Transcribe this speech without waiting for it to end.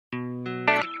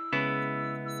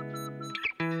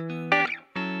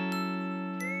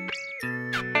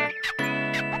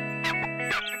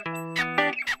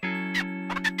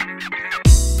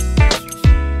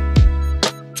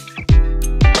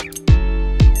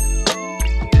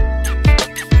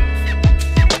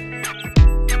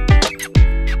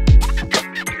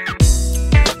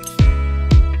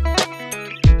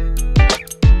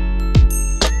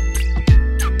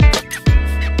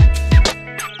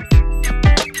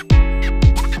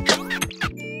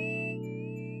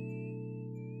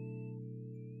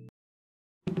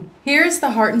Here is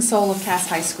the heart and soul of Cass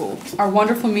High School, our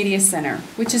wonderful Media Center,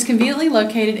 which is conveniently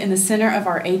located in the center of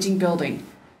our aging building.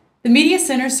 The Media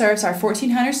Center serves our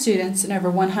 1,400 students and over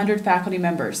 100 faculty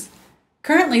members.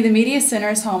 Currently, the Media Center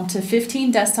is home to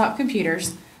 15 desktop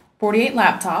computers, 48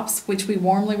 laptops, which we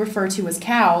warmly refer to as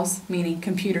COWs, meaning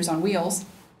computers on wheels,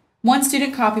 one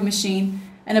student copy machine,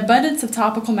 an abundance of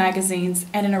topical magazines,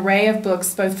 and an array of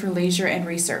books both for leisure and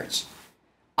research.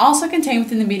 Also contained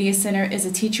within the Media Center is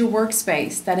a teacher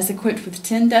workspace that is equipped with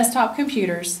 10 desktop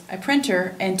computers, a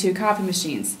printer, and 2 copy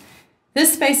machines.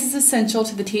 This space is essential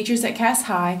to the teachers at Cass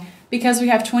High because we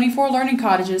have 24 learning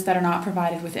cottages that are not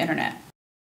provided with internet.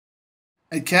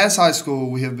 At Cass High School,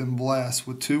 we have been blessed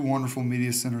with 2 wonderful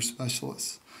Media Center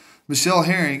specialists. Michelle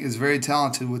Herring is very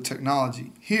talented with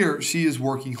technology. Here, she is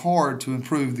working hard to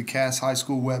improve the Cass High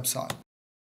School website.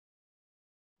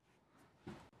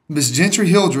 Ms. Gentry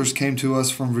Hildress came to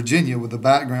us from Virginia with a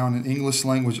background in English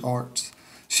language arts.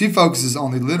 She focuses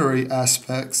on the literary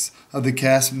aspects of the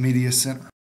Cass Media Center.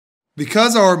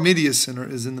 Because our Media Center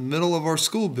is in the middle of our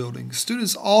school building,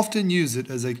 students often use it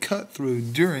as a cut-through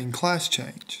during class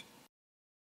change.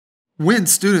 When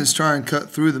students try and cut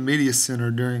through the Media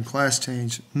Center during class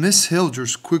change, Ms.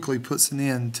 Hildress quickly puts an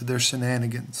end to their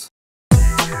shenanigans.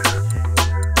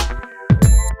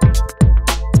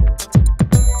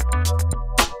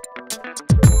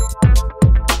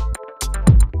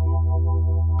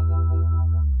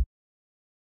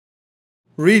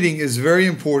 Reading is very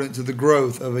important to the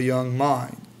growth of a young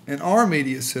mind. In our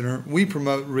Media Center, we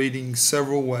promote reading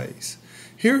several ways.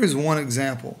 Here is one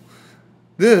example.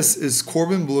 This is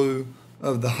Corbin Blue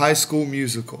of the High School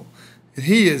Musical, and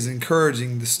he is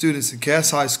encouraging the students at Cass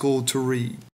High School to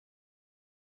read.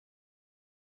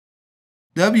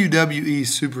 WWE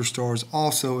superstars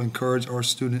also encourage our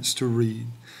students to read.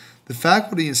 The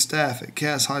faculty and staff at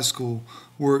Cass High School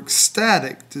were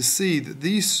ecstatic to see that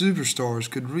these superstars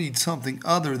could read something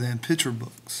other than picture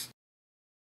books.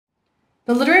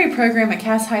 The literary program at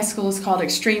Cass High School is called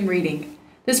Extreme Reading.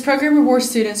 This program rewards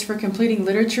students for completing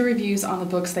literature reviews on the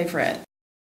books they've read.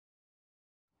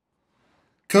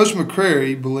 Coach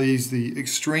McCrary believes the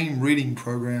Extreme Reading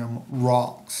program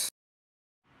rocks.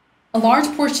 A large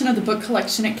portion of the book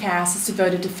collection at Cass is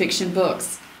devoted to fiction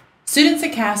books. Students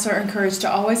at Cass are encouraged to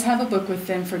always have a book with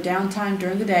them for downtime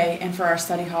during the day and for our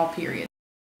study hall period.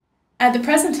 At the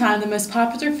present time, the most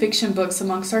popular fiction books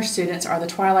amongst our students are the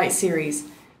Twilight series.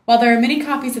 While there are many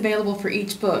copies available for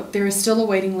each book, there is still a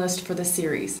waiting list for this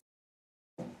series.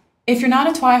 If you're not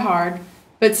a twihard,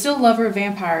 but still a lover of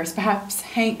vampires, perhaps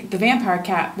Hank the Vampire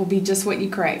Cat will be just what you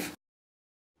crave.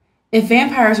 If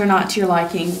vampires are not to your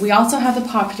liking, we also have the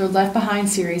popular Left Behind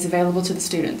series available to the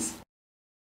students.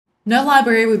 No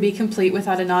library would be complete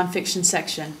without a nonfiction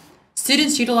section.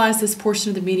 Students utilize this portion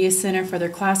of the Media Center for their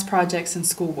class projects and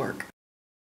schoolwork.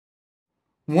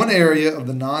 One area of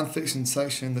the nonfiction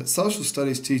section that social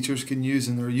studies teachers can use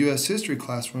in their U.S. history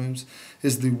classrooms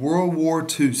is the World War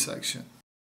II section.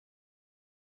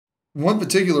 One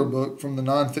particular book from the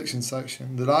nonfiction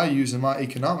section that I use in my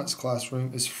economics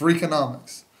classroom is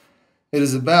Freakonomics. It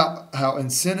is about how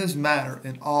incentives matter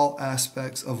in all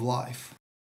aspects of life.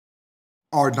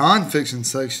 Our nonfiction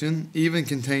section even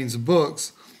contains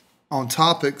books on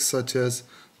topics such as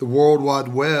the World Wide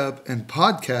Web and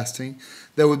podcasting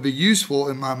that would be useful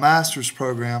in my master's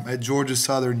program at Georgia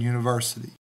Southern University.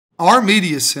 Our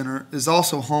Media Center is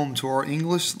also home to our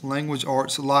English Language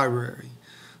Arts Library.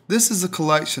 This is a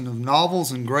collection of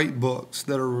novels and great books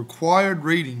that are required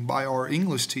reading by our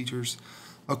English teachers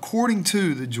according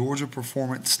to the Georgia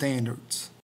Performance Standards.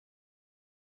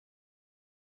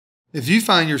 If you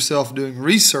find yourself doing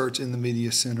research in the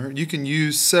Media Center, you can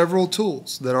use several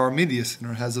tools that our Media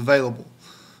Center has available.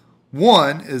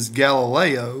 One is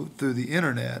Galileo through the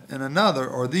internet, and another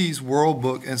are these World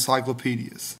Book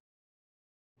encyclopedias.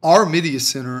 Our Media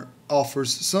Center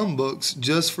offers some books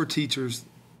just for teachers.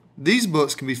 These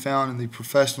books can be found in the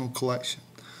professional collection.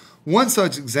 One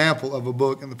such example of a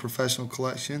book in the professional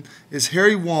collection is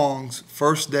Harry Wong's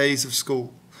First Days of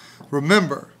School.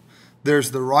 Remember,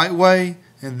 there's the right way,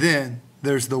 and then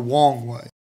there's the Wong way.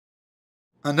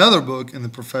 Another book in the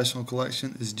professional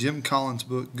collection is Jim Collins'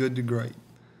 book, Good to Great.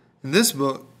 In this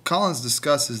book, Collins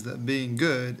discusses that being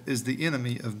good is the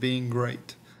enemy of being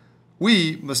great.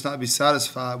 We must not be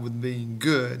satisfied with being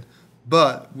good,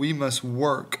 but we must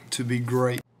work to be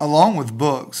great. Along with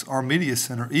books, our Media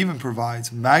Center even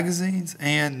provides magazines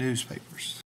and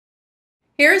newspapers.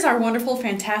 Here is our wonderful,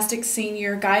 fantastic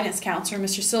senior guidance counselor,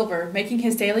 Mr. Silver, making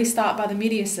his daily stop by the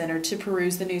Media Center to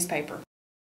peruse the newspaper.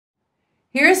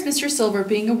 Here is Mr. Silver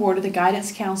being awarded the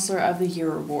Guidance Counselor of the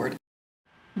Year Award.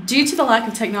 Due to the lack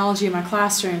of technology in my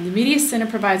classroom, the Media Center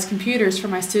provides computers for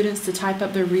my students to type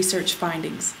up their research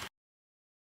findings.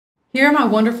 Here are my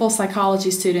wonderful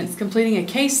psychology students completing a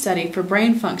case study for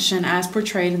brain function as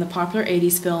portrayed in the popular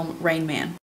 80s film Rain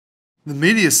Man. The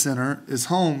Media Center is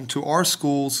home to our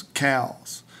school's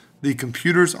CALs, the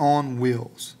Computers on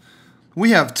Wheels.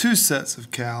 We have 2 sets of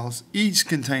CALs, each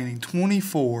containing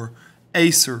 24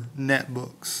 Acer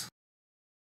netbooks.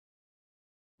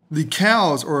 The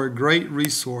CALs are a great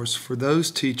resource for those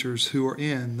teachers who are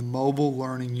in the mobile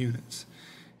learning units.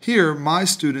 Here, my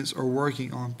students are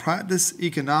working on practice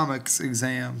economics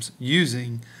exams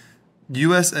using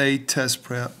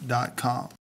usatestprep.com.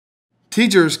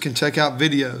 Teachers can check out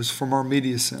videos from our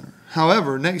Media Center.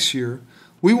 However, next year,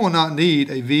 we will not need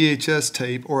a VHS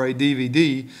tape or a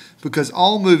DVD because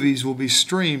all movies will be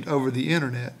streamed over the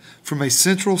internet from a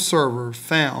central server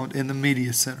found in the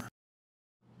Media Center.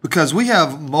 Because we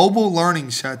have mobile learning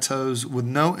chateaus with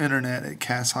no internet at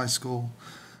Cass High School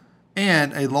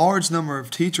and a large number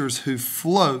of teachers who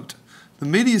float, the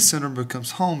Media Center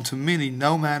becomes home to many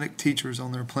nomadic teachers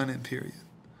on their planning period.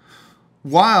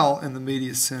 While in the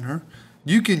Media Center,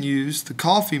 you can use the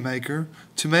coffee maker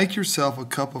to make yourself a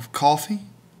cup of coffee,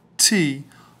 tea,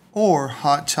 or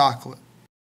hot chocolate.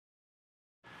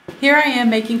 Here I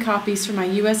am making copies for my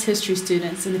U.S. history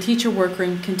students in the teacher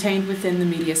workroom contained within the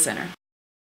Media Center.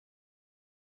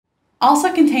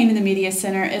 Also contained in the Media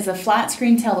Center is a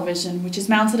flat-screen television which is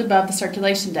mounted above the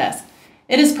circulation desk.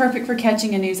 It is perfect for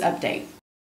catching a news update.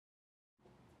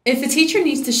 If a teacher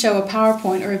needs to show a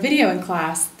PowerPoint or a video in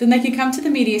class, then they can come to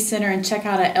the Media Center and check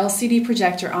out an LCD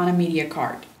projector on a media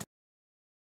card.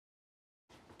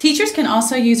 Teachers can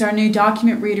also use our new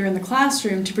document reader in the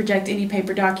classroom to project any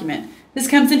paper document. This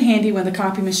comes in handy when the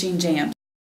copy machine jams.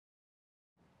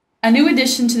 A new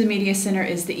addition to the Media Center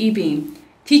is the e-beam.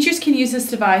 Teachers can use this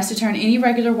device to turn any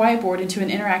regular whiteboard into an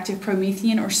interactive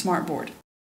Promethean or smartboard.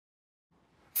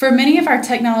 For many of our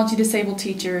technology-disabled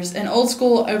teachers, an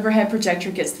old-school overhead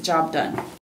projector gets the job done.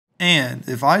 And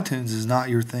if iTunes is not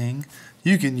your thing,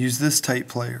 you can use this tape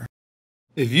player.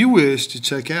 If you wish to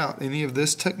check out any of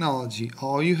this technology,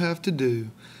 all you have to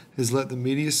do is let the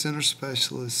Media Center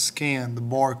specialist scan the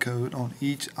barcode on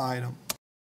each item.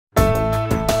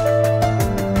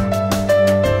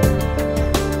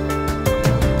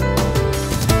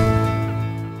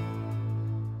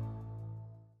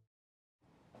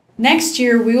 Next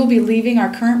year, we will be leaving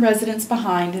our current residence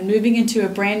behind and moving into a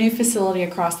brand new facility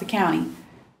across the county.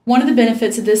 One of the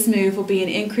benefits of this move will be an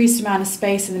increased amount of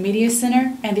space in the Media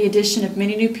Center and the addition of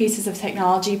many new pieces of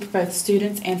technology for both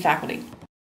students and faculty.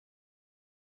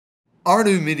 Our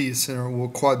new Media Center will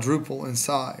quadruple in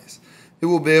size. It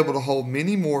will be able to hold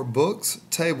many more books,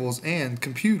 tables, and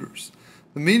computers.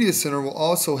 The Media Center will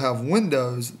also have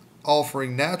windows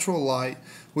offering natural light,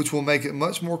 which will make it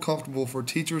much more comfortable for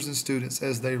teachers and students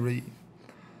as they read.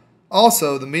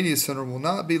 Also, the Media Center will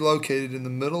not be located in the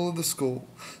middle of the school.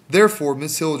 Therefore,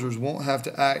 Ms. Hilders won't have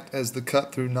to act as the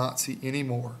cut-through Nazi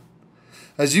anymore.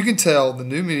 As you can tell, the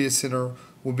new Media Center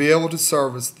will be able to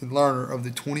service the learner of the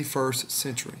 21st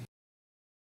century.